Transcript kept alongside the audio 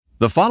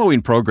The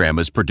following program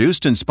is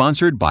produced and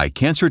sponsored by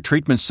Cancer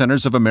Treatment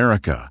Centers of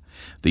America.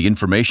 The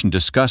information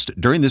discussed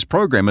during this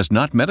program is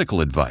not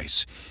medical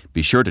advice.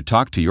 Be sure to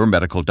talk to your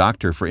medical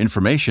doctor for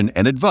information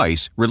and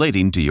advice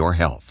relating to your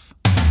health.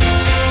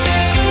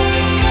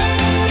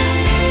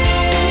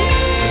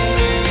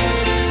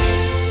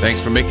 Thanks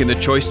for making the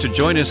choice to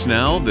join us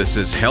now. This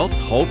is Health,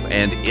 Hope,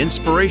 and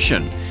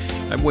Inspiration.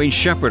 I'm Wayne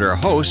Shepherd. Our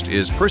host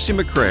is Percy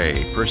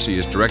McCray. Percy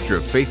is Director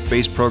of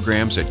Faith-Based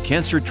Programs at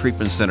Cancer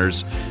Treatment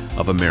Centers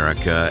of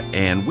America,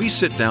 and we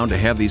sit down to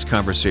have these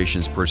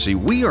conversations, Percy.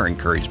 We are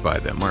encouraged by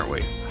them, aren't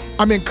we?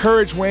 I'm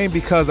encouraged, Wayne,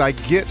 because I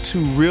get to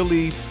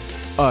really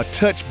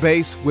touch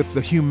base with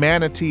the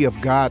humanity of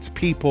God's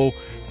people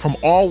from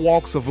all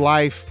walks of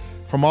life,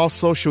 from all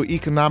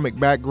socioeconomic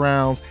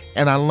backgrounds,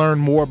 and I learn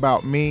more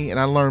about me, and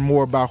I learn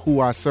more about who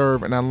I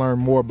serve, and I learn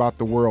more about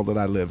the world that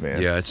I live in.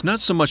 Yeah, it's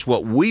not so much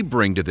what we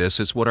bring to this,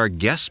 it's what our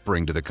guests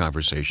bring to the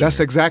conversation. That's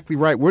exactly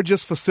right. We're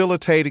just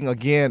facilitating,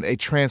 again, a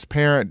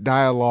transparent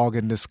dialogue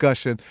and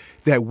discussion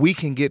that we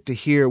can get to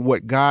hear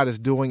what God is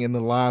doing in the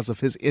lives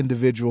of His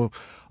individual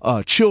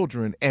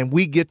children, and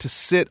we get to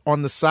sit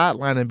on the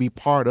sideline and be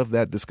part of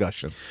that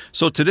discussion.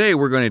 So today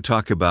we're going to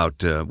talk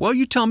about,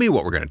 you tell me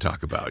what we're going to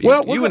talk about.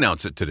 You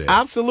announce it today.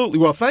 Absolutely.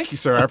 Well, thank you,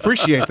 sir. I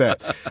appreciate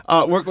that.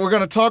 We're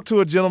going to talk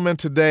to a gentleman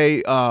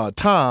today,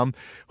 Tom,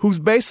 who's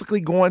basically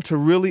going to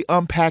really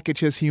unpackage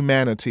his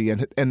humanity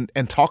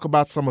and talk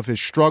about some of his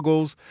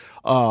struggles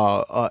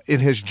in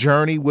his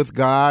journey with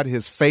God,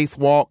 his faith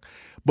walk.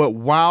 But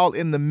while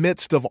in the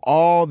midst of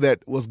all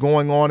that was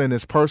going on in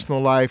his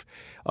personal life,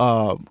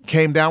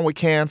 came down with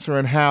cancer,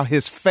 and how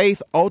his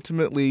faith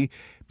ultimately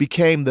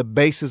became the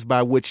basis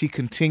by which he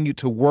continued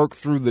to work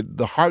through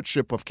the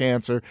hardship of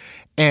cancer,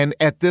 and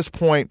at this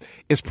point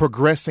is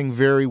progressing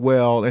very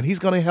well. And he's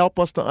going to help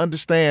us to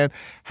understand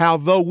how,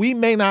 though we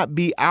may not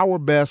be our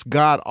best,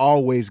 God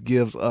always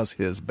gives us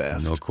His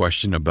best. No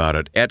question about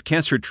it. At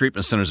Cancer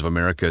Treatment Centers of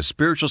America,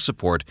 spiritual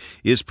support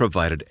is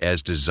provided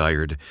as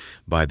desired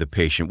by the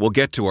patient. We'll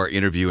get to our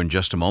interview in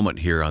just a moment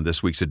here on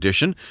this week's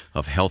edition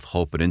of Health,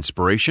 Hope, and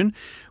Inspiration.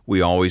 We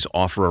always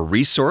offer a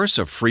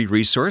free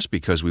resource,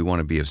 because we want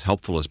to be as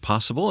helpful as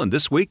possible. And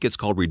this week, it's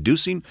called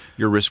Reducing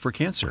Your Risk for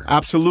Cancer.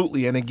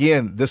 Absolutely. And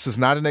again, this is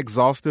not an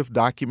exhaustive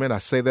document. I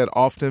say that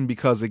often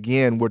because,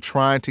 again, we're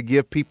trying to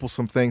give people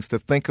some things to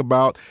think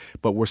about,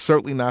 but we're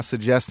certainly not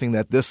suggesting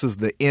that this is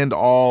the end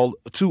all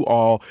to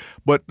all.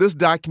 But this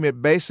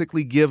document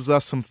basically gives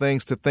us some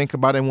things to think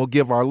about, and will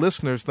give our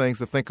listeners things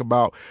to think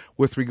about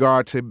with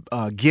regard to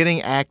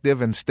getting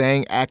active and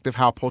staying active,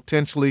 how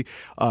potentially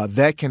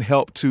that can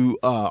help to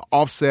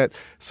offset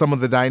some of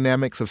the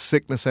dynamics of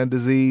sickness and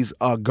disease,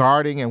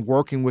 guarding and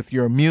working with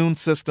your immune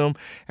system,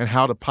 and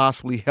how to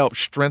possibly help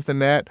strengthen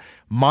that,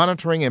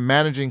 monitoring and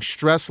managing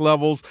stress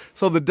levels.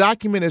 So the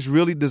document is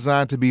really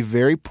designed to be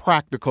very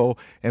practical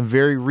and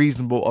very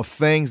reasonable of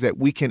things that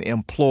we can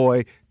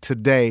employ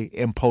today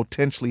in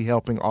potentially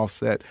helping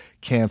offset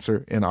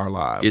cancer in our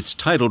lives. It's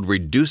titled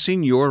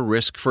Reducing Your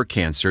Risk for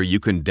Cancer.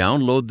 You can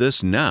download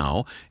this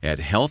now at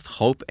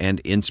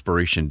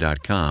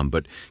healthhopeandinspiration.com.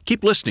 But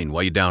keep listening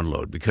while you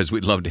download, because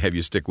we'd love to have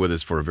you stick with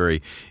us for a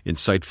very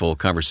insightful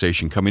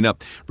conversation coming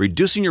up.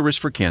 Reducing Your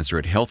Risk for Cancer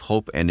at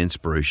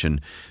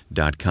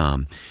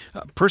healthhopeandinspiration.com.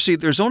 Percy,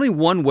 there's only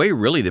one way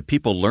really that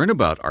people learn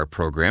about our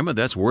program, and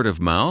that's word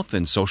of mouth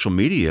and social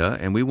media.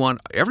 And we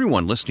want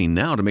everyone listening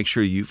now to make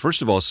sure you,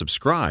 first of all,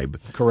 subscribe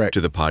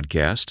to the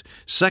podcast.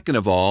 Second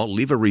of all,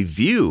 leave a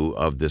review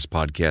of this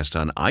podcast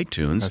on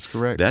iTunes. That's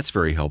correct. That's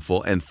very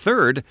helpful. And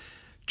third,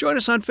 join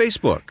us on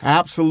Facebook.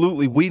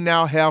 Absolutely. We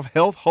now have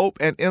Health, Hope,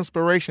 and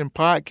Inspiration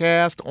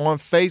Podcast on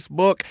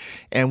Facebook,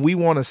 and we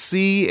want to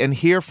see and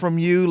hear from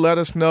you. Let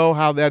us know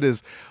how that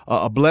is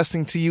a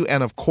blessing to you,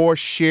 and of course,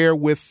 share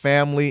with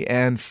family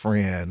and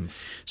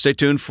friends. Stay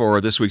tuned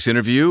for this week's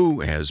interview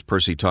as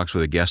Percy talks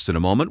with a guest in a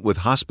moment. With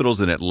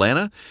hospitals in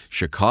Atlanta,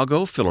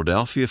 Chicago,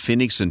 Philadelphia,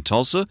 Phoenix, and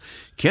Tulsa,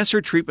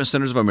 Cancer Treatment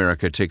Centers of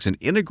America takes an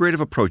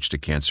integrative approach to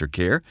cancer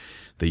care.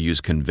 They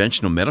use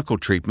conventional medical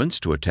treatments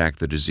to attack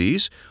the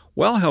disease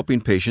while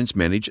helping patients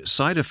manage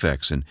side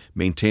effects and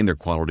maintain their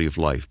quality of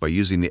life by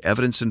using the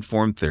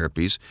evidence-informed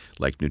therapies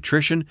like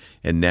nutrition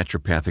and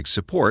naturopathic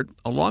support,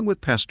 along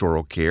with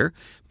pastoral care,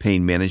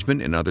 pain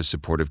management, and other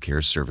supportive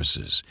care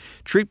services.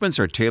 Treatments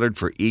are tailored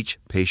for each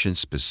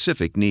patient's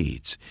specific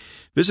needs.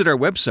 Visit our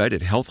website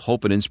at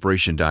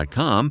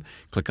healthhopeandinspiration.com.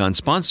 Click on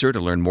Sponsor to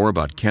learn more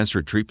about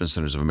Cancer Treatment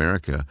Centers of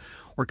America,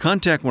 or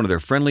contact one of their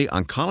friendly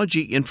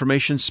oncology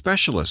information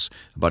specialists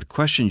about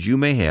questions you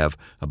may have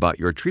about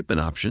your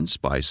treatment options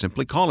by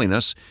simply calling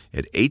us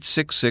at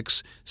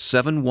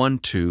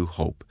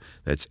 866-712-HOPE.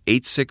 That's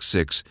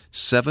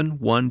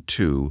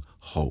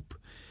 866-712-HOPE.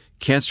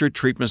 Cancer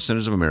Treatment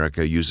Centers of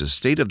America uses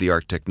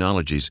state-of-the-art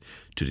technologies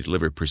to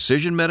deliver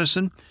precision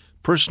medicine,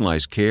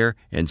 personalized care,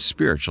 and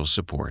spiritual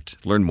support.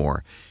 Learn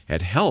more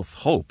at Health,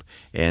 Hope,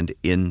 and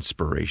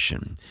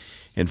Inspiration.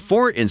 And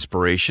for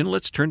inspiration,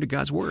 let's turn to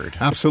God's Word.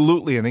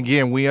 Absolutely. And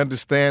again, we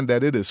understand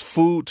that it is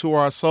food to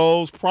our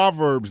souls.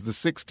 Proverbs, the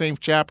 16th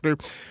chapter,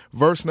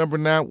 verse number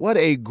 9. What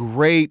a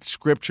great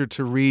scripture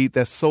to read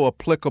that's so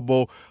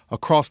applicable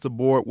across the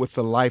board with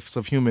the lives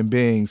of human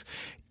beings.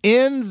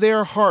 In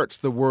their hearts,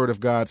 the Word of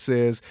God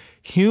says,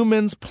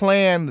 humans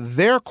plan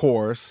their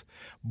course,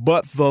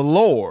 but the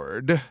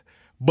Lord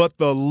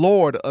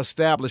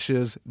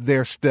establishes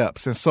their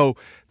steps. And so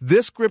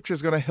this scripture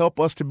is going to help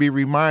us to be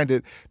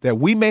reminded that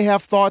we may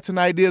have thoughts and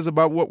ideas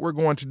about what we're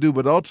going to do,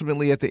 but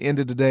ultimately at the end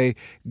of the day,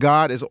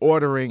 God is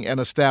ordering and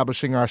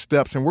establishing our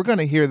steps. And we're going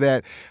to hear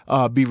that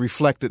be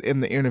reflected in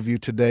the interview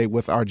today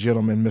with our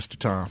gentleman, Mr.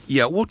 Tom.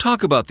 Yeah, we'll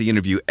talk about the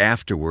interview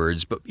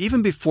afterwards, but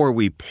even before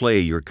we play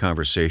your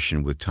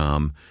conversation with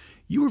Tom,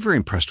 you were very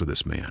impressed with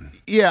this man.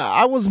 Yeah,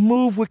 I was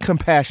moved with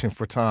compassion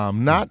for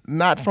Tom,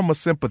 not from a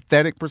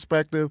sympathetic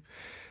perspective,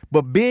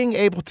 but being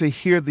able to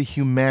hear the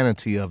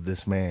humanity of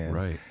this man.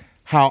 Right.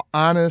 How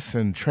honest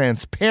and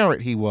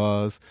transparent he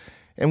was.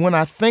 And when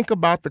I think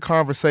about the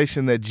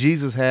conversation that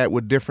Jesus had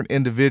with different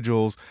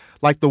individuals,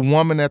 like the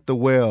woman at the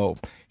well,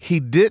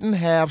 he didn't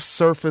have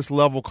surface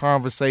level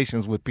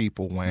conversations with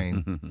people,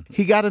 Wayne.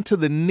 He got into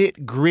the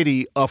nit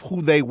gritty of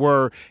who they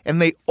were,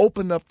 and they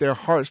opened up their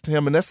hearts to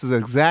him. And this is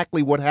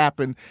exactly what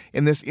happened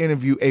in this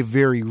interview, a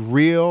very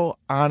real,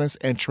 honest,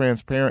 and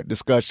transparent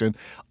discussion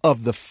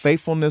of the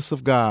faithfulness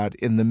of God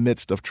in the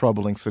midst of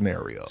troubling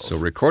scenarios. So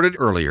recorded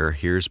earlier,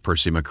 here's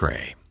Percy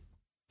McRae.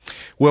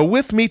 Well,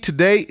 with me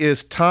today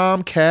is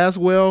Tom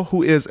Caswell,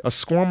 who is a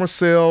squamous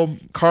cell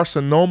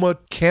carcinoma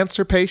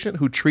cancer patient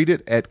who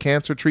treated at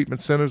Cancer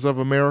Treatment Centers of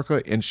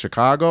America in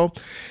Chicago.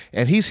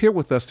 And he's here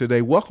with us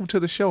today. Welcome to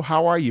the show.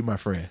 How are you, my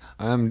friend?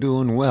 I'm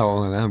doing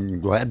well, and I'm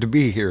glad to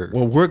be here.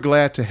 Well, we're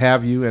glad to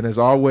have you. And as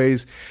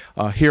always,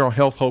 here on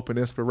Health, Hope, and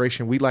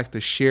Inspiration, we like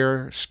to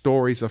share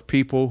stories of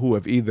people who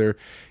have either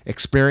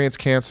experienced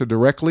cancer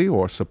directly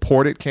or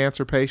supported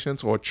cancer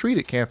patients or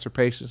treated cancer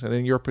patients. And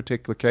in your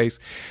particular case,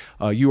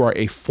 you are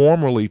a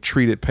formerly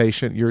treated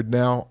patient. You're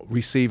now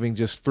receiving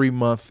just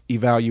 3-month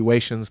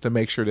evaluations to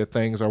make sure that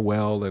things are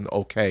well and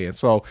okay. And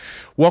so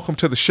welcome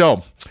to the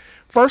show.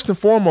 First and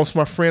foremost,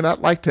 my friend, I'd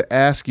like to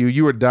ask you,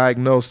 you were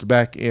diagnosed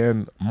back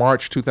in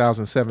March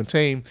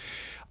 2017.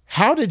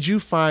 How did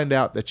you find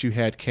out that you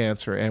had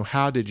cancer, and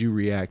how did you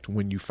react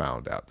when you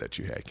found out that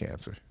you had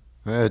cancer?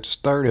 It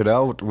started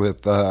out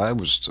with I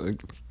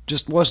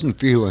just wasn't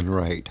feeling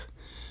right.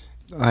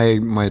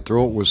 My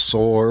throat was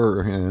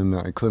sore and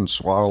I couldn't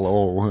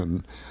swallow,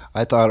 and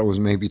I thought it was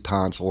maybe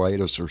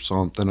tonsillitis or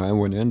something. I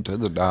went into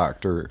the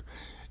doctor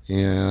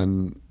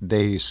and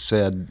they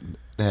said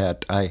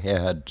that I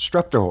had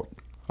strep throat.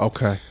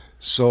 Okay.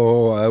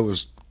 So I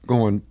was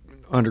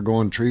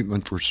undergoing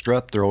treatment for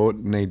strep throat,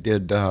 and they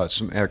did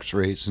some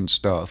x-rays and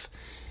stuff,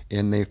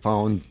 and they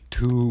found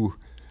 2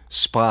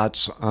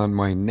 spots on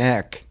my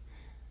neck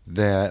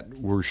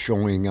that were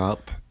showing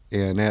up.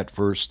 And at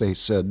first they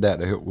said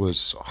that it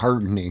was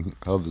hardening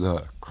of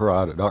the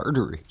carotid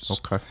arteries.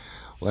 Okay.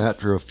 Well,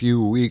 after a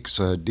few weeks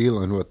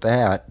dealing with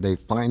that, they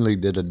finally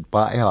did a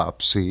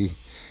biopsy,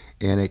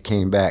 and it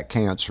came back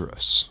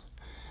cancerous.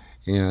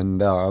 And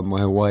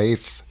my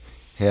wife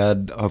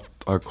had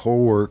a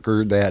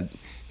coworker that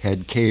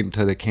had came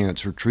to the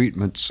Cancer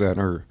Treatment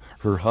Center,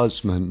 her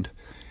husband,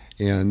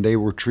 and they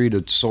were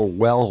treated so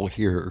well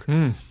here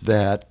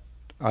that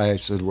I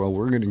said, well,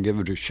 we're going to give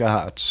it a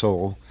shot.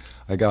 So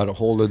I got a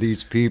hold of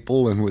these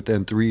people, and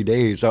within 3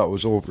 days I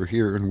was over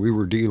here and we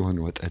were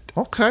dealing with it.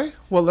 Okay.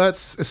 Well, it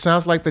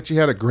sounds like that you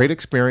had a great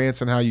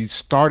experience in how you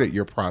started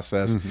your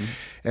process.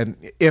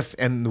 Mm-hmm.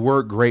 And the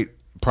word great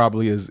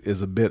probably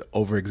is a bit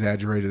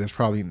over-exaggerated. There's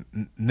probably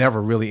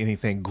never really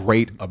anything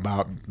great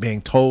about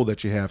being told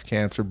that you have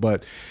cancer,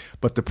 but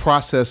the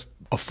process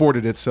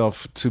afforded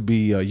itself to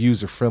be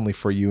user-friendly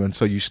for you. And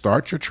so you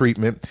start your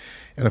treatment,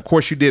 and of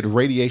course you did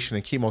radiation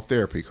and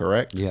chemotherapy,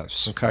 correct?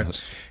 Yes. Okay.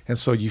 Yes. And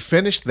so you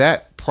finished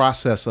that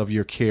process of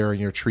your care and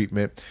your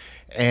treatment,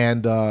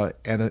 and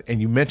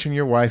you mentioned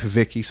your wife,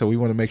 Vicki, so we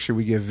want to make sure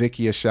we give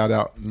Vicki a shout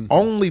out,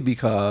 only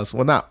because,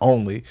 well, not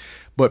only,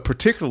 but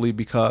particularly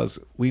because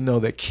we know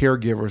that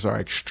caregivers are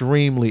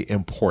extremely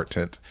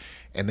important,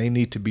 and they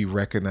need to be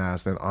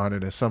recognized and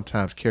honored, and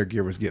sometimes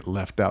caregivers get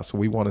left out. So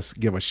we want to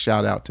give a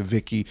shout out to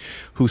Vicki,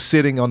 who's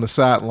sitting on the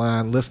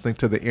sideline listening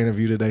to the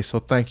interview today. So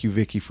thank you,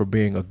 Vicki, for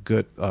being a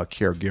good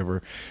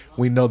caregiver.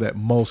 We know that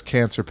most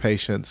cancer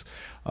patients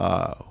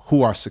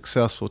who are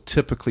successful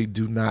typically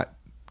do not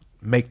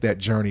make that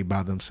journey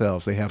by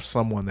themselves. They have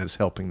someone that's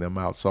helping them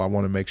out. So I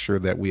want to make sure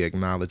that we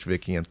acknowledge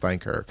Vicki and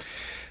thank her.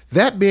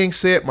 That being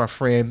said, my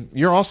friend,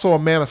 you're also a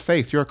man of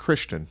faith. You're a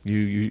Christian.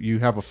 You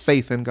have a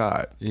faith in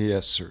God.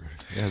 Yes, sir.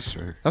 Yes,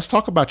 sir. Let's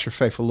talk about your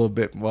faith a little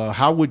bit.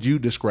 How would you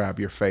describe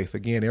your faith?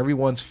 Again,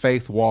 everyone's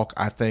faith walk,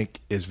 I think,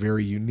 is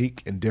very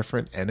unique and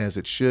different, and as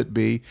it should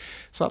be.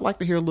 So I'd like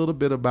to hear a little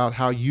bit about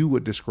how you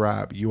would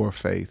describe your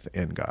faith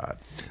in God.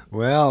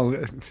 Well,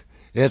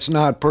 it's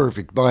not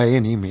perfect by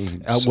any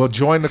means. Well,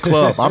 join the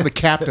club. I'm the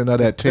captain of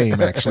that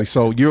team, actually,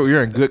 so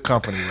you're in good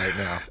company right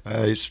now.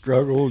 I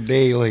struggle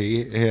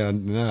daily,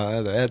 and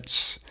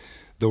that's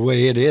the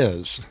way it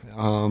is.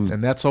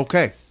 And that's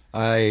okay.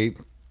 I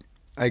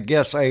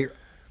guess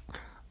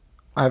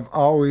I've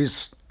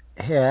always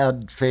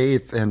had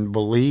faith and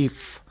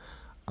belief,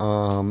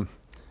 but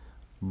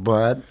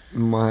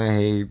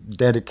my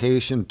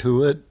dedication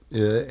to it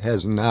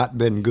has not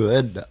been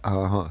good.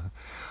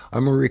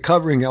 I'm a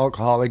recovering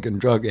alcoholic and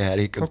drug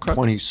addict of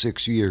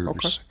 26 years.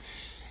 Okay.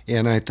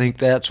 And I think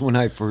that's when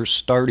I first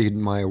started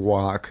my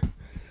walk,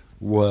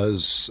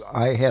 was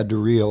I had to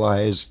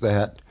realize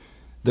that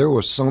there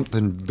was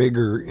something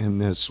bigger in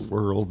this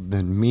world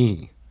than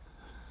me.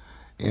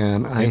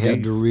 And I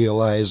had to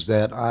realize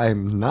that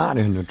I'm not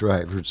in the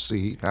driver's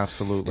seat.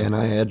 Absolutely. And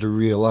I had to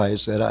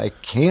realize that I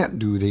can't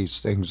do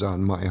these things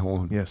on my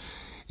own. Yes.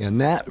 And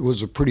that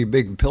was a pretty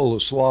big pill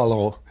to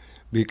swallow,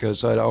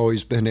 because I'd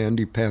always been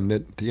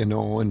independent,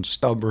 and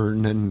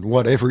stubborn and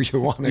whatever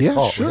you want to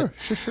call it. Sure.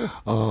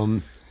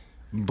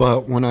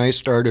 But when I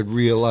started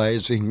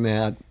realizing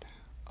that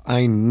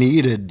I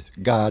needed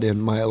God in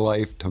my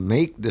life to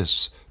make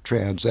this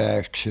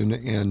transaction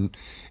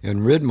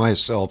and rid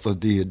myself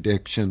of the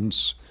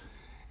addictions,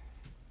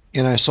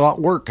 and I saw it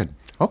working.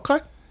 Okay.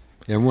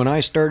 And when I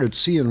started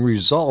seeing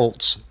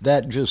results,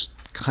 that just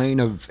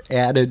kind of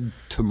added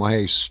to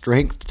my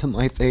strength, to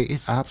my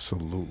faith.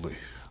 Absolutely.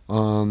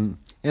 And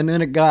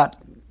then it got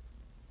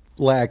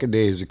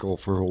lackadaisical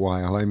for a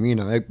while. I mean,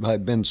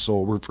 I've been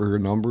sober for a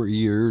number of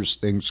years,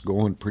 things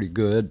going pretty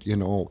good.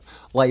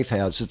 Life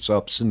has its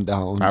ups and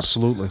downs.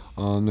 Absolutely.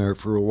 On there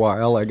for a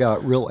while, I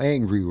got real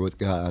angry with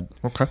God.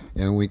 Okay.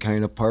 And we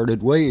kind of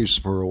parted ways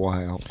for a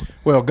while.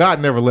 Well,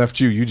 God never left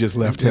you. You just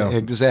left him.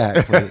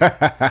 Exactly.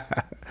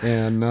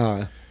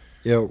 And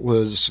it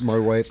was, my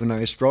wife and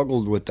I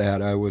struggled with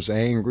that. I was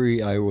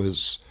angry. I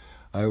was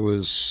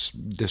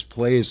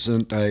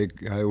displacent. I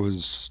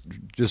was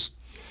just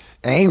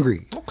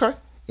angry. Okay.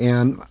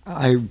 And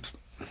I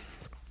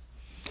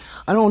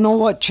don't know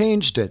what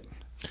changed it.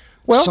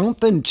 Well,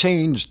 something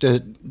changed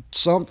it.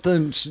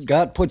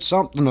 God put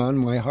something on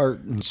my heart,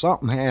 and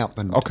something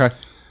happened. Okay.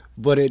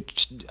 But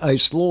I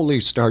slowly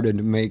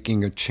started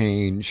making a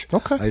change.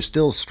 Okay. I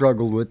still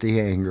struggled with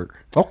the anger.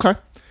 Okay.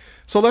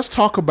 So let's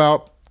talk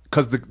about,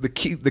 because the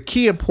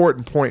key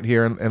important point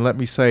here, and let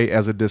me say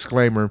as a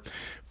disclaimer,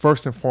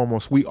 first and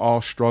foremost, we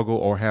all struggle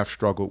or have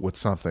struggled with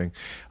something.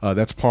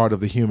 That's part of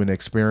the human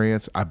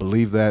experience. I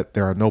believe that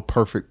there are no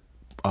perfect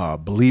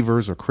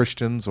believers or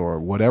Christians or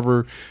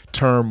whatever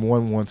term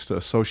one wants to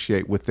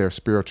associate with their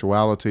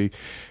spirituality,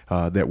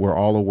 that we're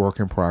all a work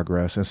in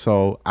progress. And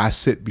so I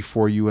sit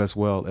before you as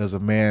well as a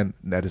man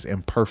that is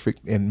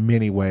imperfect in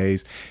many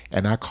ways,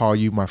 and I call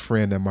you my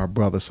friend and my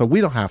brother. So we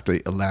don't have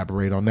to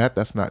elaborate on that.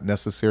 That's not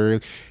necessary.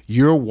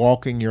 You're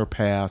walking your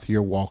path.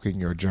 You're walking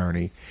your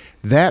journey.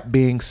 That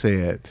being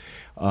said,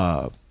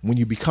 when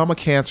you become a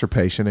cancer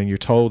patient and you're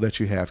told that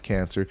you have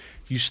cancer,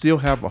 you still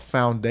have a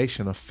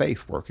foundation of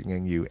faith working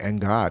in you and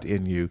God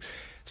in you.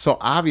 So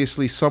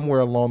obviously, somewhere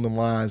along the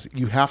lines,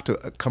 you have to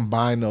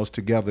combine those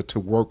together to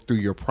work through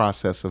your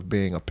process of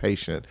being a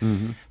patient.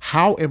 Mm-hmm.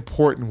 How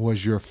important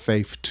was your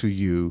faith to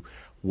you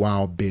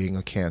while being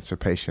a cancer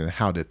patient, and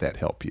how did that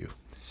help you?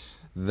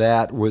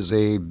 That was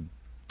a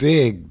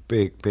big,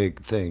 big,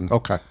 big thing.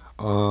 Okay.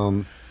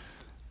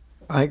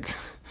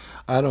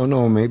 I don't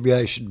know, maybe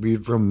I should be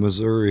from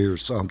Missouri or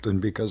something,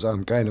 because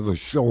I'm kind of a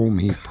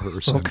show-me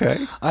person.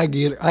 Okay. I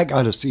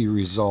got to see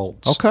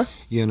results. Okay.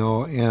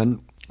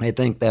 And I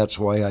think that's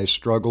why I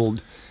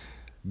struggled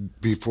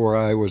before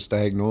I was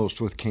diagnosed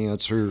with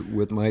cancer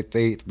with my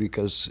faith,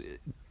 because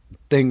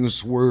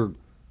things were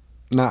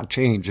not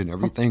changing.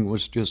 Everything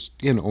was just,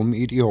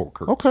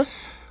 mediocre. Okay.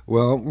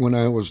 Well, when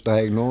I was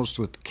diagnosed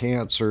with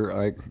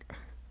cancer,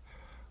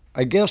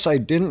 I guess I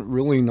didn't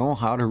really know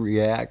how to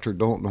react, or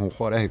don't know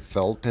what I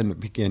felt in the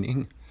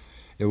beginning.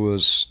 It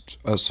was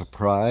a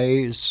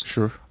surprise.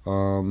 Sure.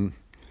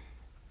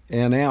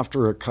 And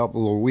after a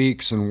couple of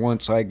weeks, and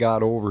once I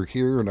got over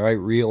here and I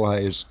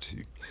realized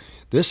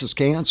this is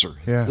cancer.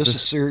 Yeah, this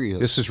is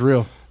serious. This is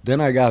real. Then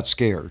I got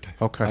scared.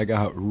 Okay. I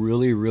got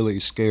really, really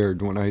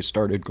scared when I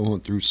started going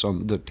through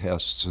some of the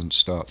tests and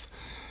stuff.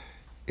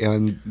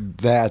 And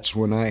that's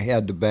when I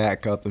had to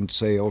back up and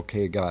say,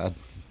 okay, God,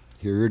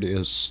 here it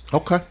is.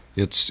 Okay.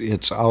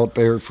 It's out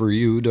there for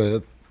you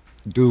to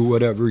do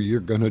whatever you're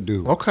going to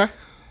do. Okay.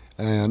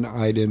 And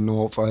I didn't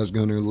know if I was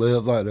going to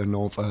live. I didn't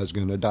know if I was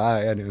going to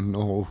die. I didn't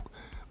know.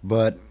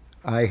 But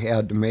I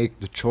had to make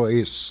the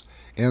choice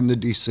and the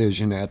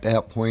decision at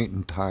that point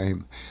in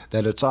time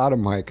that it's out of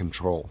my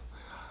control.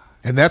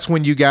 And that's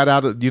when you got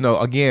out of,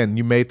 again,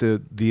 you made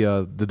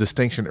the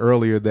distinction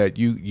earlier that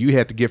you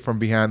had to get from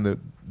behind the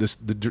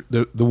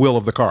wheel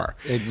of the car.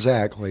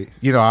 Exactly.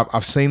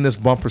 I've seen this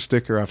bumper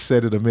sticker. I've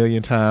said it a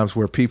million times,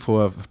 where people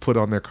have put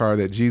on their car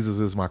that Jesus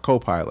is my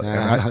co-pilot.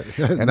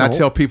 I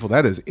tell people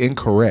that is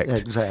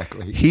incorrect.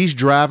 Exactly. He's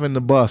driving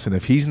the bus, and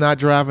if he's not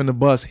driving the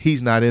bus,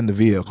 he's not in the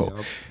vehicle.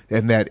 Yep.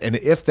 And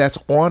if that's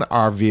on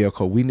our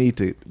vehicle, we need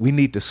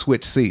to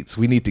switch seats.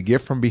 We need to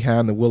get from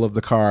behind the wheel of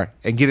the car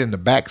and get in the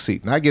back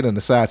seat, not get in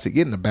the side seat,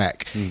 get in the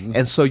back. Mm-hmm.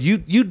 And so you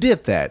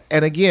did that.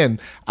 And again,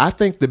 I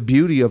think the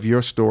beauty of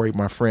your story,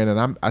 my friend,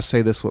 and I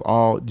say this with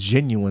all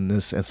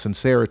genuineness and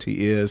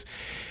sincerity, is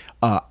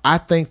I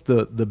think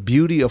the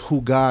beauty of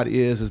who God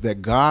is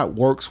that God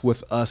works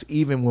with us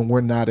even when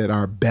we're not at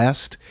our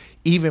best,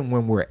 even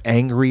when we're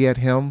angry at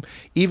him,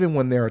 even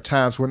when there are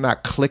times we're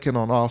not clicking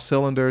on all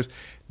cylinders.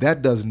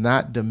 That does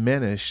not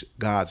diminish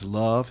God's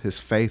love, his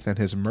faith, and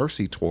his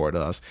mercy toward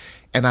us.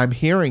 And I'm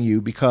hearing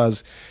you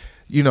because,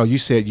 you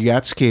said you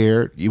got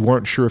scared. You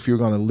weren't sure if you were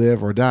going to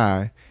live or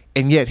die.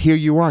 And yet here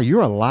you are.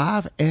 You're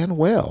alive and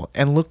well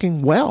and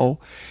looking well,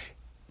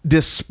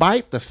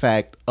 despite the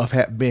fact of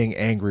being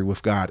angry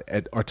with God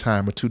at a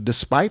time or two,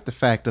 despite the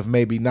fact of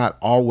maybe not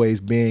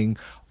always being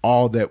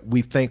all that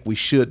we think we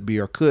should be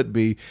or could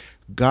be.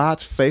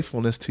 God's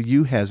faithfulness to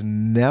you has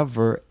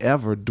never,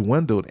 ever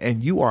dwindled,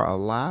 and you are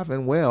alive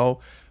and well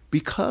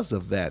because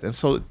of that. And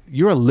so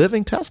you're a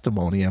living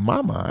testimony in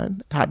my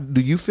mind. How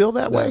do you feel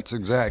that way? That's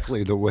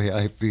exactly the way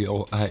I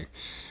feel. I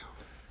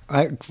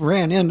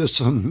ran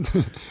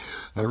into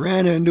I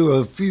ran into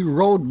a few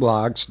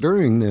roadblocks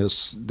during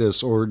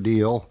this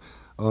ordeal.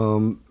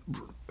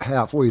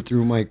 Halfway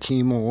through my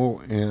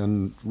chemo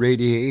and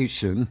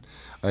radiation,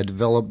 I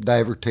developed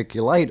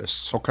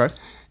diverticulitis. Okay.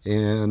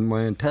 And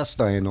my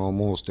intestine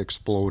almost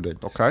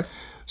exploded. Okay.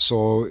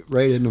 So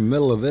right in the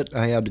middle of it,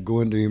 I had to go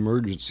into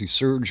emergency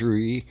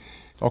surgery.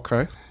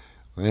 Okay.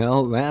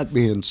 Well, that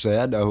being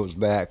said, I was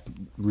back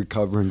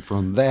recovering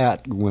from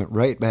that, went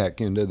right back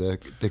into the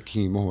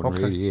chemo and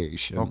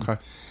radiation. Okay.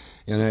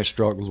 And I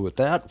struggled with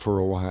that for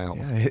a while.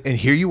 Yeah, and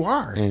here you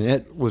are. And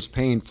it was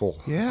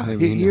painful. Yeah,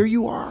 here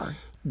you are.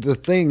 The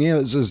thing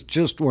is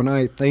just when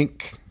I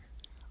think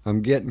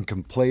I'm getting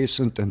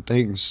complacent and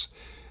things,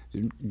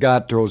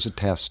 God throws a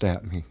test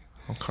at me.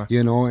 Okay.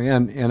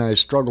 And I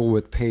struggle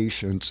with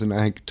patience,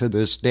 and to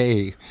this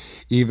day,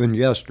 even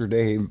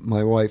yesterday,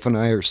 my wife and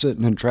I are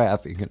sitting in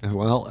traffic, and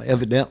well,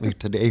 evidently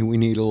today we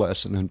need a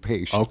lesson in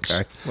patience.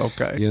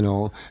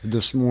 Okay.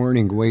 This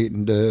morning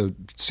waiting to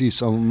see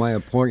some of my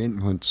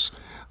appointments,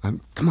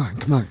 come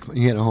on,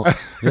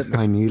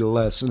 I need a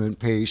lesson in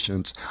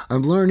patience.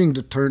 I'm learning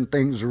to turn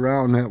things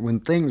around, that when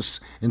things,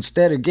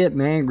 instead of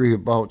getting angry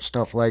about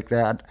stuff like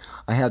that,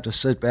 I have to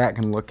sit back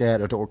and look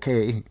at it,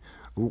 okay,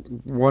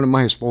 what am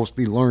I supposed to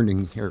be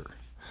learning here?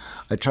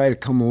 I try to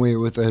come away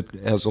with it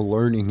as a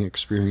learning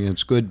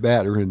experience, good,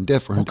 bad, or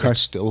indifferent. Okay.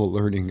 It's still a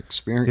learning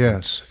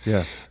experience.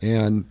 Yes.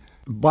 And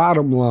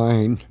bottom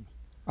line,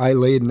 I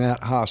laid in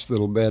that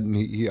hospital bed in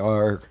the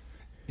ER,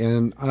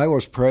 and I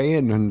was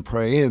praying and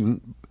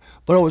praying,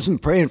 but I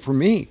wasn't praying for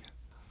me.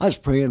 I was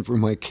praying for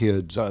my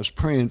kids. I was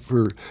praying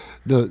for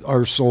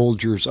our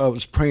soldiers. I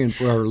was praying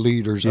for our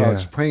leaders. Yeah. I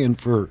was praying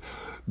for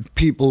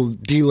people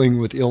dealing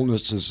with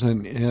illnesses,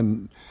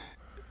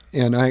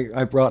 and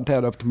I brought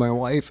that up to my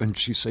wife, and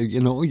she said,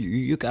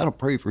 you got to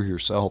pray for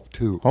yourself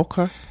too.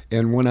 Okay.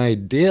 And when I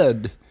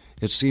did,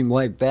 it seemed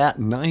like that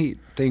night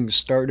things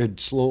started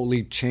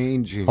slowly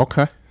changing.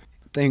 Okay.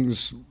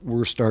 Things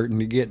were starting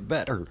to get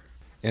better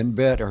and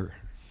better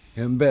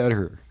and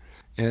better.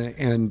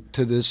 And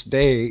to this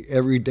day,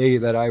 every day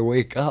that I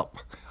wake up,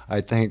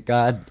 I thank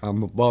God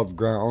I'm above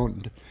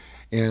ground.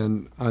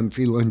 And I'm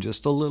feeling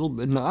just a little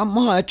bit, not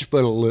much,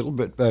 but a little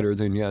bit better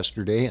than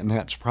yesterday, and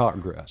that's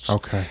progress.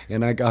 Okay.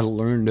 And I got to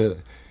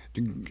learn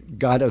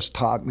God has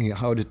taught me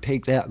how to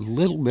take that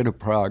little bit of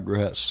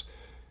progress.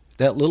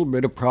 That little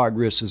bit of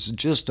progress is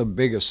just a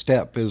big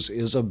step,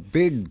 is a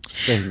big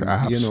thing.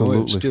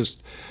 Absolutely. It's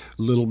just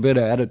a little bit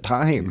at a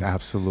time.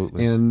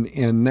 Absolutely.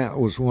 And that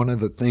was one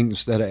of the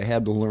things that I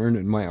had to learn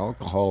in my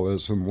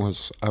alcoholism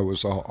was I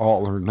was an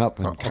all or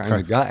nothing kind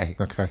of guy.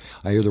 Okay.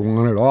 I either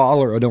want it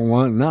all or I don't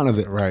want none of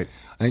it. Right.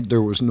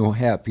 There was no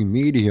happy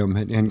medium,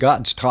 and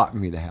God's taught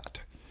me that.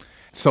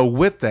 So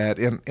with that,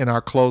 in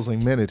our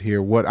closing minute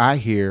here, what I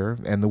hear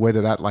and the way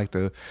that I'd like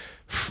to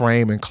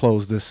frame and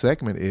close this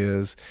segment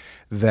is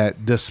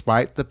that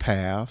despite the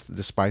path,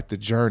 despite the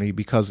journey,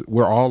 because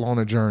we're all on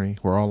a journey,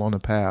 we're all on a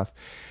path,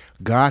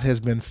 God has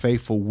been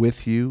faithful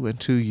with you and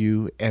to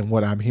you. And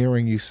what I'm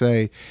hearing you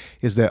say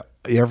is that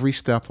every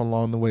step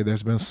along the way,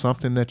 there's been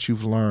something that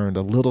you've learned,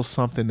 a little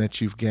something that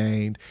you've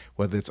gained,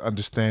 whether it's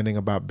understanding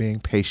about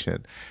being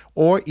patient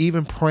or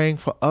even praying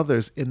for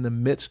others in the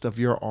midst of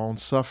your own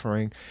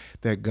suffering,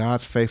 that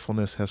God's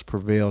faithfulness has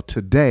prevailed.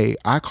 Today,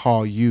 I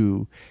call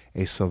you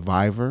a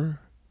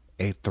survivor,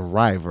 a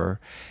thriver,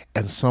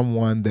 and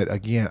someone that,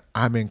 again,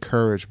 I'm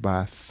encouraged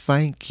by.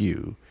 Thank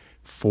you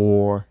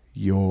for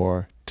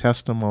your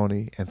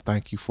testimony, and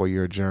thank you for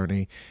your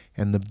journey,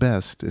 and the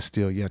best is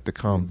still yet to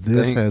come.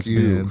 This has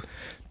been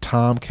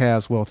Tom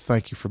Caswell.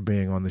 Thank you for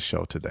being on the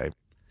show today.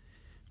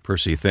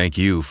 Percy, thank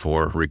you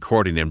for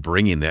recording and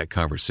bringing that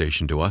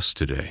conversation to us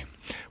today.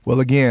 Well,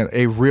 again,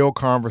 a real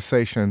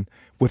conversation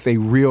with a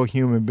real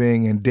human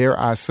being, and dare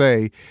I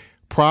say,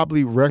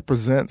 probably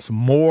represents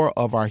more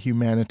of our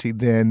humanity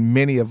than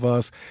many of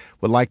us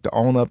would like to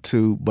own up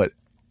to, but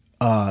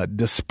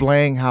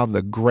displaying how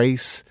the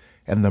grace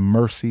and the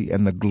mercy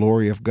and the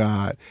glory of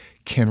God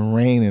can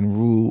reign and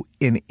rule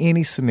in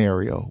any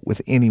scenario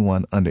with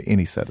anyone under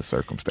any set of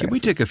circumstances. Can we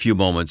take a few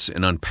moments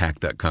and unpack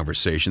that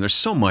conversation? There's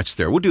so much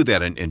there. We'll do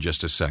that in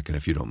just a second,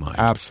 if you don't mind.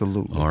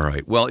 Absolutely. All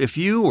right. Well, if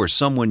you or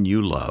someone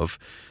you love,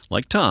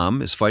 like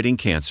Tom, is fighting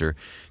cancer,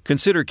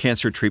 consider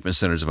Cancer Treatment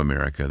Centers of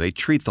America. They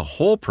treat the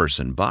whole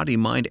person, body,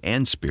 mind,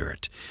 and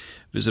spirit.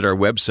 Visit our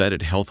website at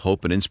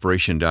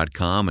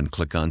healthhopeandinspiration.com and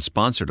click on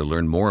Sponsor to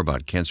learn more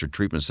about Cancer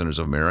Treatment Centers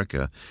of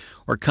America,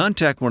 or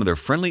contact one of their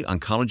friendly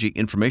oncology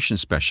information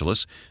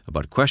specialists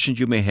about questions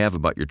you may have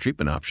about your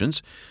treatment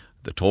options.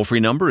 The toll-free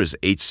number is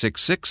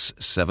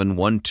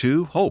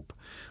 866-712-HOPE.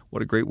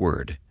 What a great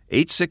word.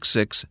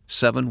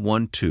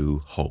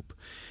 866-712-HOPE.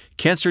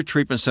 Cancer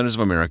Treatment Centers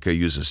of America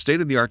uses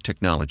state-of-the-art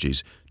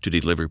technologies to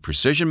deliver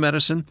precision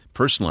medicine,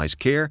 personalized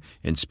care,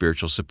 and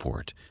spiritual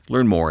support.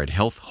 Learn more at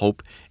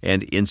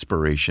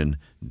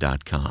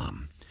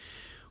healthhopeandinspiration.com.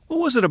 What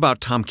was it about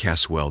Tom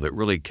Caswell that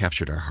really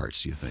captured our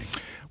hearts, do you think?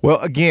 Well,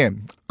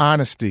 again,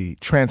 honesty,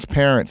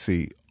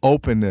 transparency,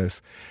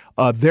 openness.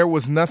 There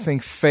was nothing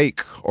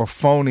fake or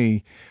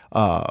phony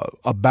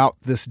about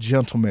this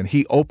gentleman.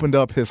 He opened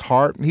up his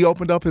heart, and he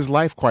opened up his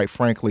life, quite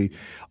frankly,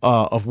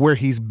 of where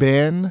he's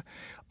been,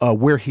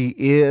 where he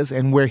is,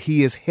 and where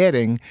he is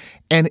heading.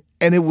 And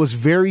it was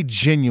very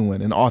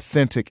genuine and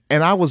authentic,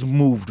 and I was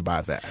moved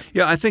by that.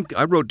 Yeah, I think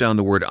I wrote down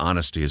the word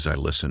honesty as I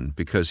listened,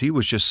 because he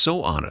was just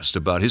so honest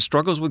about his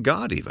struggles with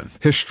God even.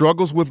 His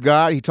struggles with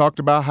God. He talked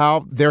about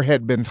how there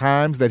had been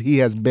times that he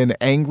has been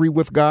angry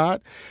with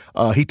God.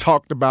 He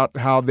talked about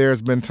how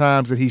there's been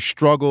times that he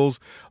struggles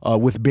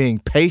with being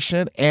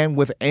patient and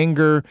with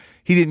anger.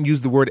 He didn't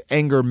use the word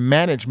anger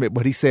management,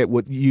 but he said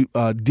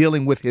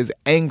dealing with his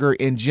anger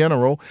in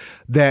general,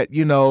 that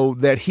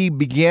he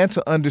began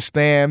to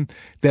understand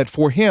that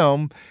for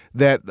him,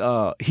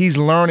 that he's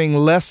learning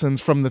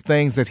lessons from the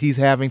things that he's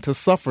having to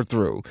suffer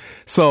through.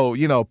 So,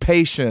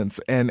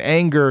 patience and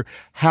anger,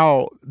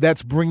 how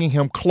that's bringing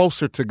him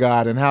closer to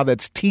God and how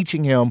that's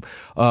teaching him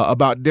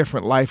about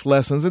different life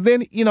lessons. And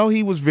then,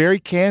 he was very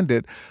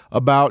candid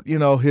about,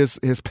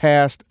 his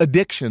past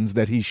addictions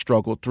that he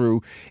struggled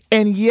through,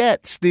 and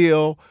yet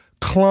still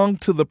clung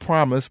to the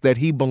promise that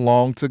he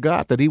belonged to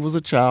God, that he was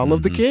a child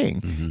of the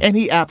King. Mm-hmm. And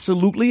he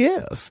absolutely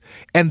is.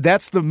 And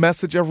that's the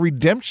message of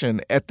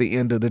redemption at the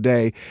end of the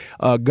day.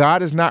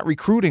 God is not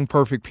recruiting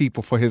perfect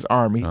people for his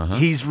army. Uh-huh.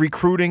 He's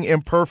recruiting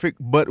imperfect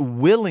but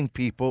willing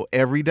people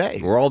every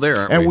day. We're all there,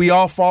 aren't we? And we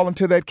all fall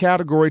into that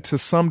category to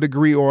some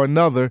degree or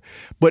another.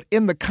 But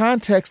in the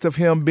context of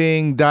him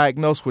being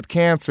diagnosed with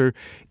cancer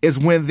is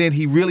when then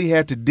he really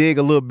had to dig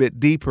a little bit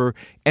deeper,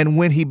 and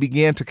when he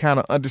began to kind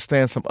of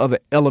understand some other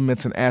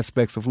elements and aspects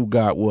of who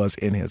God was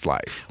in his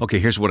life. Okay,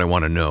 here's what I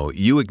want to know.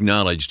 You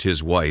acknowledged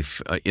his wife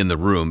in the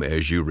room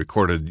as you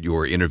recorded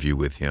your interview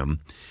with him.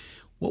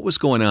 What was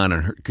going on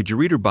in her? Could you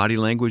read her body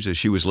language as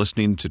she was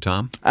listening to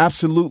Tom?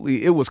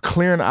 Absolutely. It was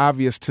clear and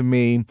obvious to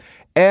me,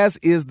 as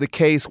is the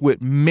case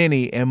with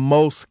many and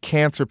most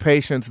cancer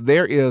patients.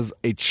 There is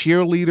a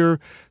cheerleader,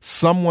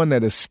 someone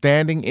that is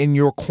standing in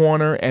your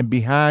corner and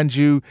behind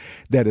you,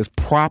 that is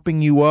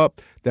propping you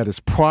up, that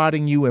is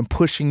prodding you and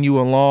pushing you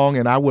along.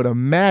 And I would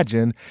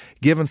imagine,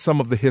 given some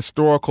of the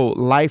historical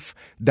life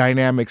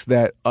dynamics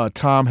that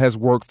Tom has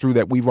worked through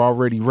that we've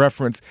already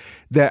referenced,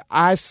 that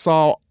I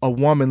saw a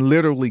woman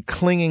literally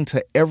clinging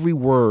to every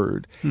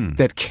word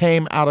that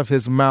came out of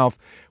his mouth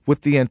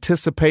with the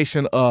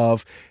anticipation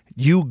of,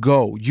 you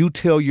go, you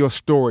tell your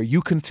story,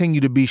 you continue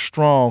to be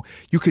strong.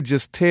 You could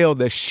just tell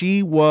that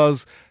she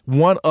was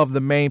one of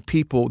the main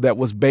people that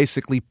was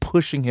basically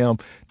pushing him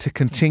to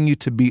continue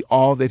to be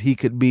all that he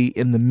could be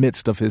in the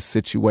midst of his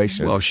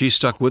situation. Well, she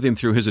stuck with him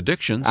through his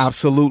addictions.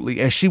 Absolutely.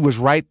 And she was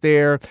right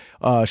there.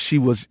 She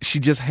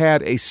just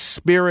had a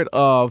spirit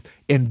of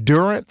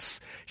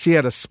endurance. She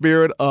had a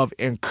spirit of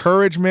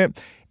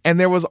encouragement. And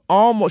there was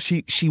almost,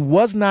 she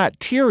was not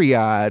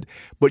teary-eyed,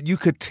 but you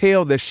could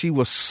tell that she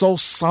was so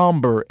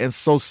somber and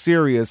so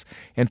serious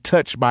and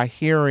touched by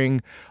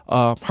hearing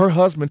her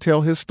husband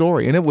tell his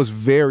story. And it was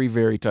very,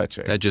 very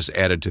touching. That just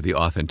added to the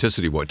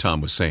authenticity of what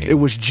Tom was saying. It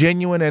was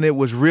genuine and it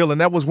was real.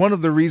 And that was one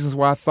of the reasons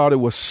why I thought it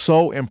was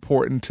so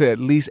important to at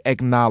least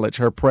acknowledge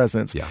her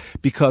presence. Yeah.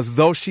 Because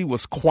though she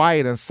was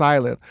quiet and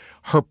silent,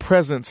 her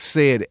presence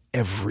said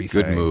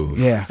everything. Good move.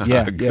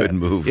 Yeah. Good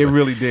move. It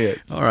really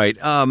did. All right.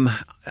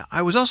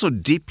 I was also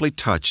deeply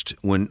touched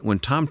when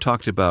Tom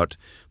talked about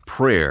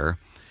prayer.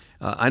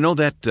 I know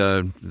that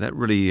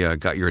really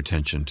got your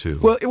attention too.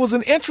 Well, it was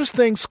an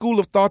interesting school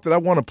of thought that I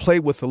want to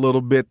play with a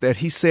little bit, that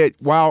he said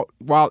while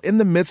in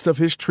the midst of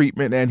his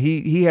treatment, and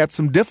he had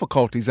some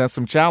difficulties and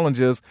some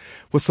challenges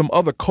with some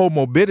other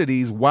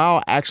comorbidities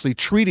while actually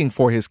treating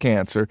for his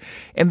cancer,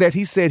 and that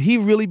he said he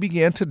really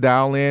began to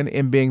dial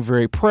in being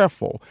very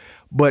prayerful,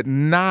 but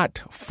not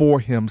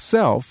for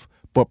himself,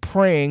 but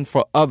praying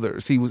for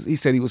others. He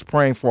said he was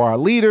praying for our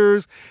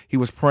leaders. He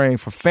was praying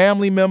for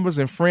family members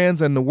and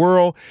friends in the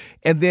world.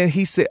 And then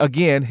he said,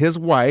 again, his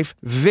wife,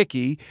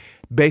 Vicky,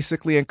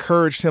 basically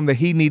encouraged him that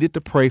he needed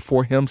to pray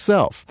for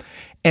himself.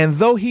 And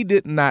though he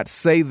did not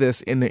say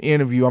this in the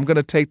interview, I'm going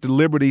to take the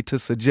liberty to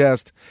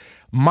suggest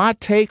my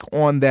take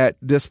on that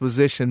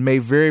disposition may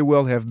very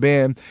well have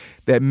been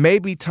that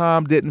maybe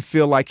Tom didn't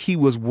feel like he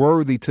was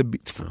worthy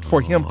for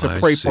him to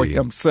pray for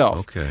himself.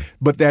 Okay.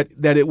 But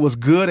that it was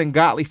good and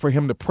godly for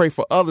him to pray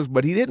for others,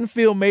 but he didn't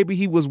feel maybe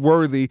he was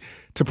worthy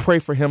to pray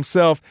for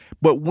himself.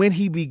 But when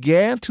he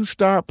began to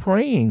start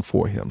praying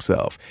for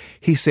himself,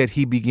 he said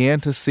he began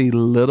to see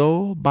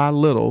little by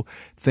little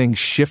things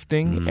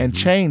shifting and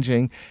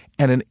changing,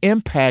 and an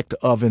impact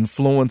of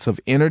influence of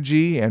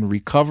energy and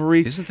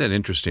recovery. Isn't that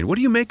interesting? What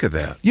do you make of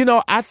that? You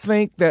know, I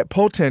think that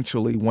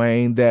potentially,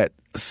 Wayne, that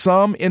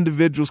some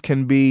individuals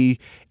can be,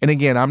 and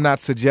again, I'm not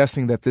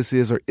suggesting that this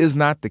is or is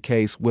not the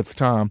case with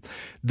Tom,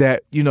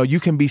 that, you know, you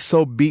can be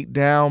so beat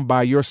down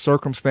by your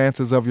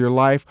circumstances of your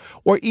life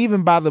or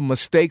even by the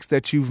mistakes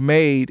that you've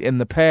made in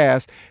the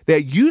past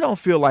that you don't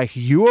feel like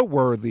you're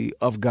worthy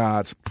of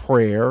God's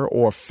prayer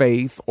or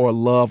faith or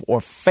love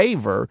or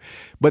favor,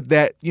 but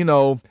that, you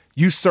know,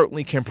 you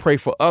certainly can pray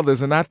for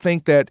others. And I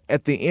think that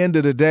at the end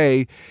of the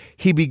day,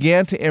 he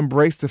began to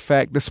embrace the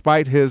fact,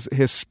 despite his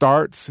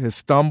starts, his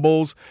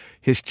stumbles,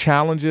 his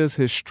challenges,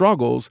 his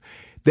struggles,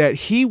 that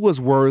he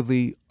was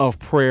worthy of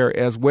prayer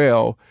as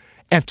well,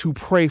 and to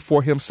pray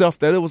for himself,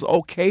 that it was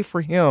okay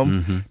for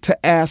him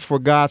to ask for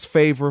God's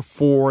favor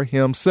for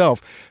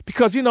himself.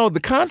 Because, you know, the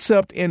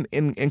concept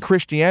in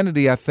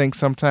Christianity, I think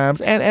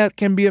sometimes, and it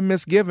can be a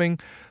misgiving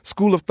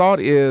school of thought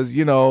is,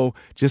 you know,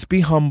 just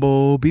be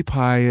humble, be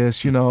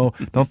pious, you know,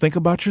 don't think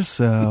about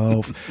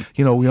yourself.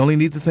 You know, we only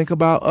need to think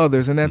about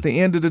others. And at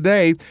the end of the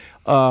day,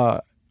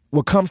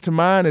 what comes to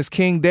mind is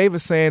King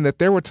David saying that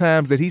there were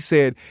times that he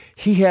said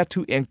he had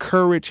to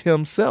encourage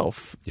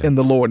himself in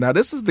the Lord. Now,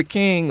 this is the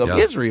king of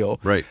Israel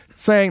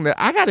saying that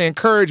I got to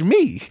encourage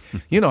me.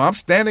 You know, I'm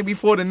standing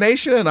before the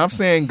nation and I'm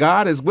saying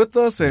God is with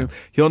us and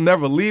he'll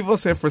never leave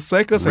us and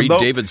forsake us. Read and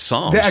David's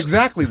Psalms.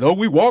 Exactly. Though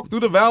we walk through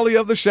the valley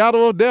of the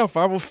shadow of death,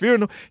 I will fear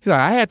no.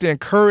 I had to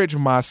encourage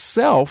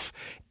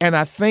myself. And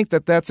I think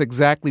that that's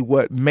exactly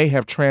what may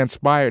have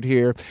transpired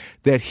here,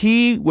 that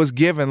he was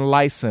given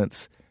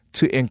license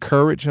to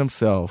encourage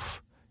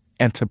himself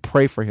and to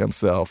pray for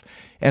himself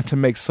and to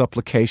make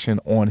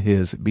supplication on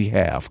his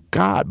behalf.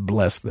 God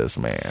bless this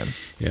man.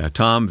 Yeah,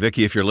 Tom,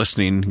 Vicky, if you're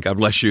listening, God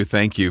bless you.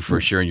 Thank you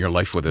for sharing your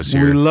life with us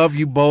here. We love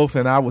you both,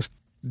 and I was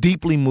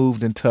deeply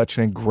moved and touched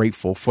and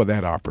grateful for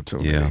that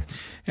opportunity. Yeah.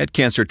 At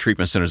Cancer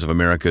Treatment Centers of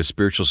America,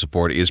 spiritual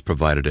support is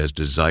provided as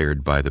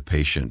desired by the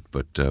patient,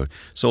 but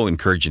so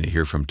encouraging to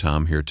hear from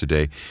Tom here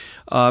today.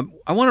 I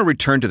want to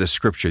return to the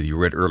scripture that you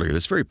read earlier.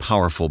 That's very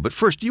powerful. But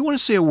first, do you want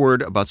to say a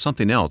word about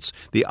something else,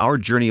 the Our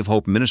Journey of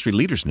Hope Ministry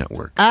Leaders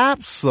Network?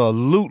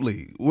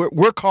 Absolutely.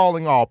 We're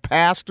calling all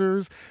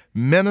pastors,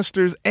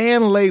 ministers,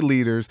 and lay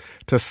leaders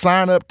to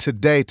sign up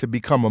today to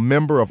become a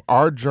member of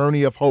Our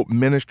Journey of Hope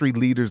Ministry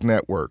Leaders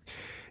Network.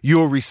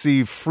 You'll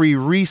receive free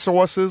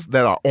resources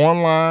that are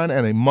online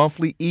and a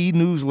monthly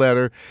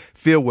e-newsletter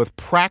filled with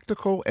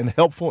practical and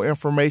helpful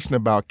information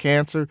about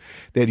cancer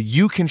that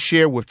you can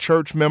share with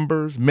church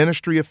members,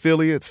 ministry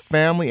affiliates,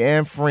 family,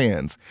 and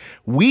friends.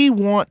 We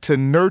want to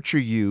nurture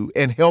you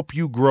and help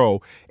you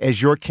grow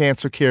as your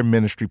cancer care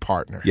ministry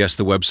partner. Yes,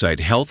 the website,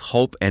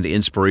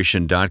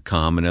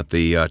 healthhopeandinspiration.com, and at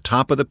the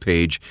top of the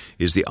page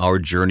is the Our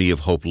Journey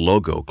of Hope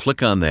logo.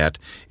 Click on that,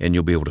 and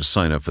you'll be able to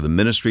sign up for the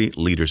Ministry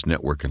Leaders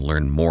Network and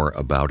learn more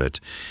about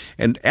it.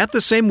 And at the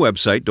same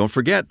website, don't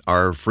forget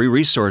our free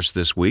resource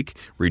this week,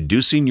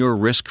 Reducing Your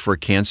Risk for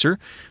Cancer.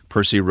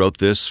 Percy wrote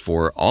this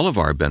for all of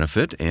our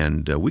benefit,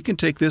 and we can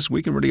take this,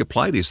 we can really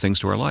apply these things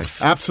to our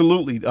life.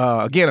 Absolutely.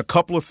 Again, a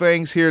couple of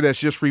things here that's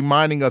just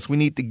reminding us we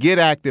need to get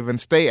active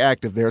and stay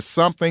active. There's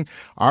something,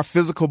 our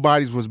physical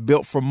bodies was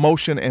built for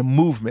motion and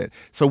movement,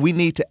 so we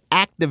need to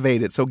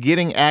activate it. So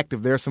getting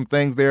active, there's some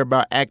things there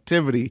about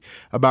activity,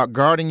 about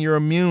guarding your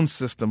immune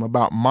system,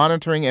 about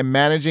monitoring and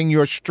managing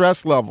your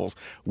stress levels.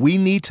 We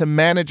need to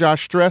manage our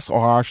stress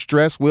or our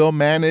stress will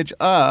manage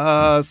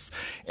us.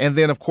 And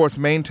then, of course,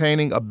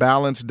 maintaining a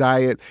balanced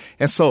diet.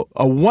 And so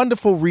a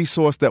wonderful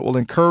resource that will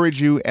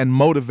encourage you and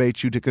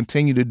motivate you to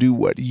continue to do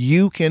what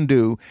you can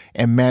do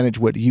and manage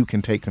what you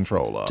can take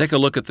control of. Take a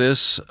look at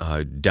this.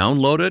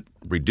 Download it.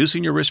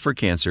 Reducing Your Risk for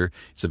Cancer.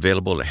 It's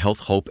available at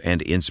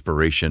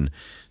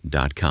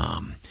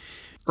healthhopeandinspiration.com.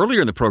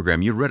 Earlier in the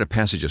program, you read a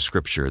passage of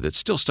Scripture that's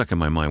still stuck in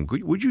my mind.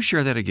 Would you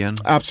share that again?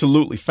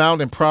 Absolutely.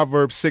 Found in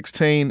Proverbs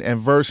 16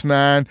 and verse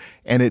 9,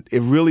 and it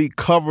really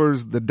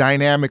covers the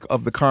dynamic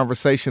of the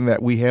conversation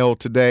that we held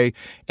today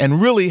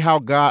and really how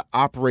God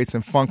operates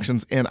and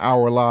functions in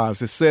our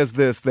lives. It says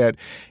this, that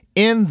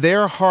in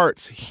their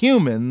hearts,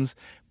 humans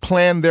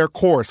plan their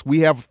course. We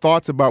have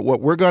thoughts about what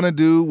we're going to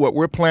do, what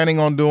we're planning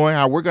on doing,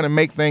 how we're going to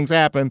make things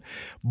happen,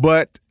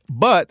 but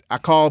I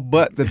call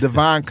the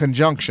divine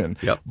conjunction.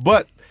 Yep.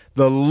 But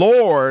the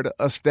Lord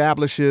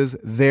establishes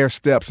their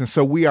steps. And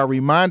so we are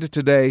reminded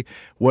today,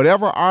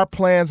 whatever our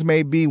plans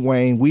may be,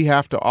 Wayne, we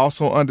have to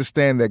also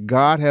understand that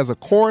God has a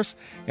course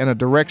and a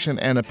direction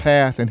and a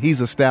path, and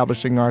He's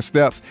establishing our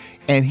steps.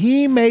 And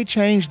He may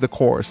change the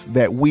course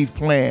that we've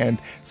planned,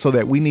 so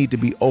that we need to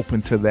be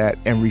open to that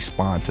and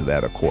respond to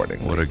that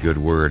accordingly. What a good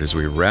word. As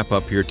we wrap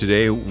up here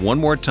today, one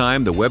more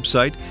time, the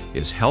website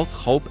is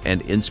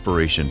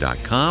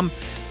healthhopeandinspiration.com.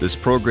 This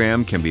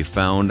program can be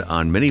found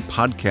on many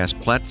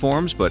podcast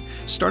platforms, but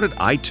start at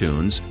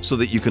iTunes so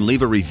that you can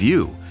leave a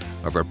review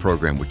of our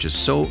program, which is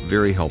so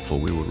very helpful.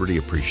 We would really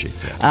appreciate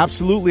that.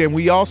 Absolutely. And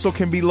we also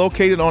can be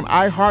located on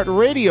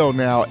iHeartRadio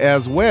now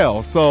as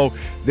well. So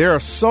there are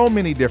so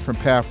many different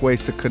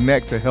pathways to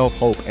connect to health,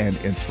 hope, and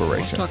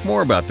inspiration. We'll talk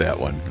more about that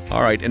one.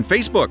 All right. And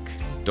Facebook.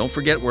 Don't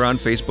forget, we're on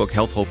Facebook,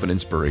 Health, Hope, and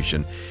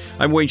Inspiration.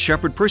 I'm Wayne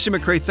Shepherd. Percy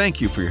McCray,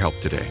 thank you for your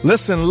help today.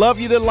 Listen, love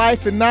you to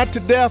life and not to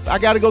death. I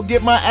got to go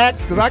get my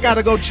axe because I got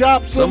to go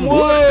chop some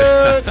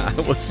wood.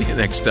 We'll see you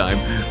next time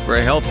for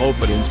Health,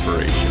 Hope, and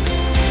Inspiration.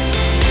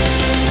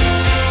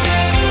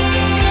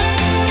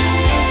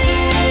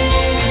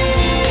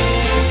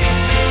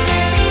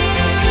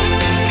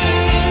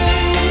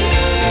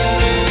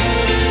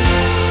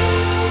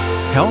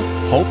 Health,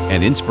 Hope,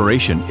 and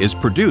Inspiration is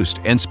produced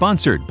and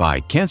sponsored by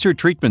Cancer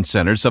Treatment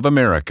Centers of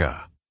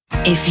America.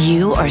 If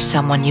you or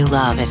someone you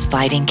love is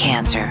fighting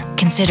cancer,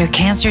 consider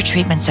Cancer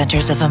Treatment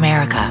Centers of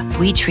America.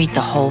 We treat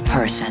the whole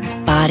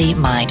person, body,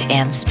 mind,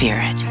 and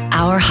spirit.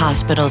 Our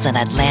hospitals in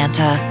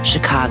Atlanta,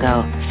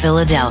 Chicago,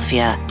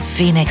 Philadelphia,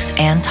 Phoenix,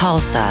 and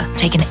Tulsa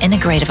take an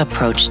integrative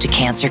approach to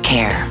cancer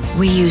care.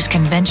 We use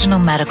conventional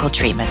medical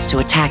treatments to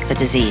attack the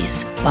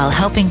disease while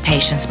helping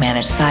patients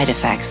manage side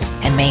effects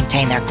and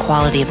maintain their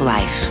quality of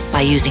life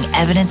by using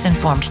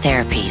evidence-informed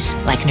therapies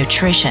like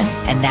nutrition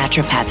and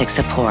naturopathic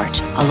support,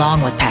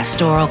 along with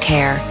pastoral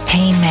care,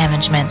 pain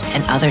management,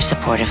 and other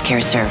supportive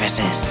care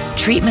services.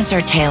 Treatments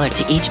are tailored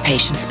to each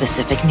patient's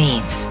specific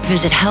needs.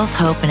 Visit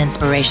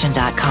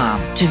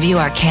healthhopeandinspiration.com to view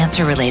our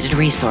cancer-related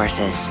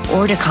resources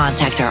or to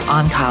contact our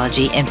oncology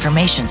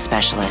information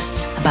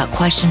specialists about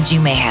questions you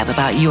may have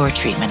about your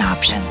treatment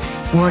options.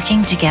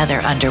 Working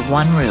together under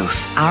one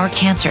roof, our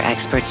cancer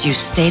experts use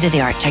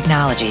state-of-the-art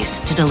technologies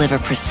to deliver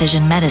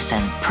precision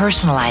medicine,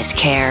 personalized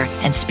care,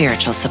 and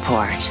spiritual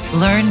support.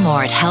 Learn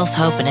more at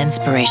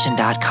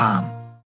healthhopeandinspiration.com.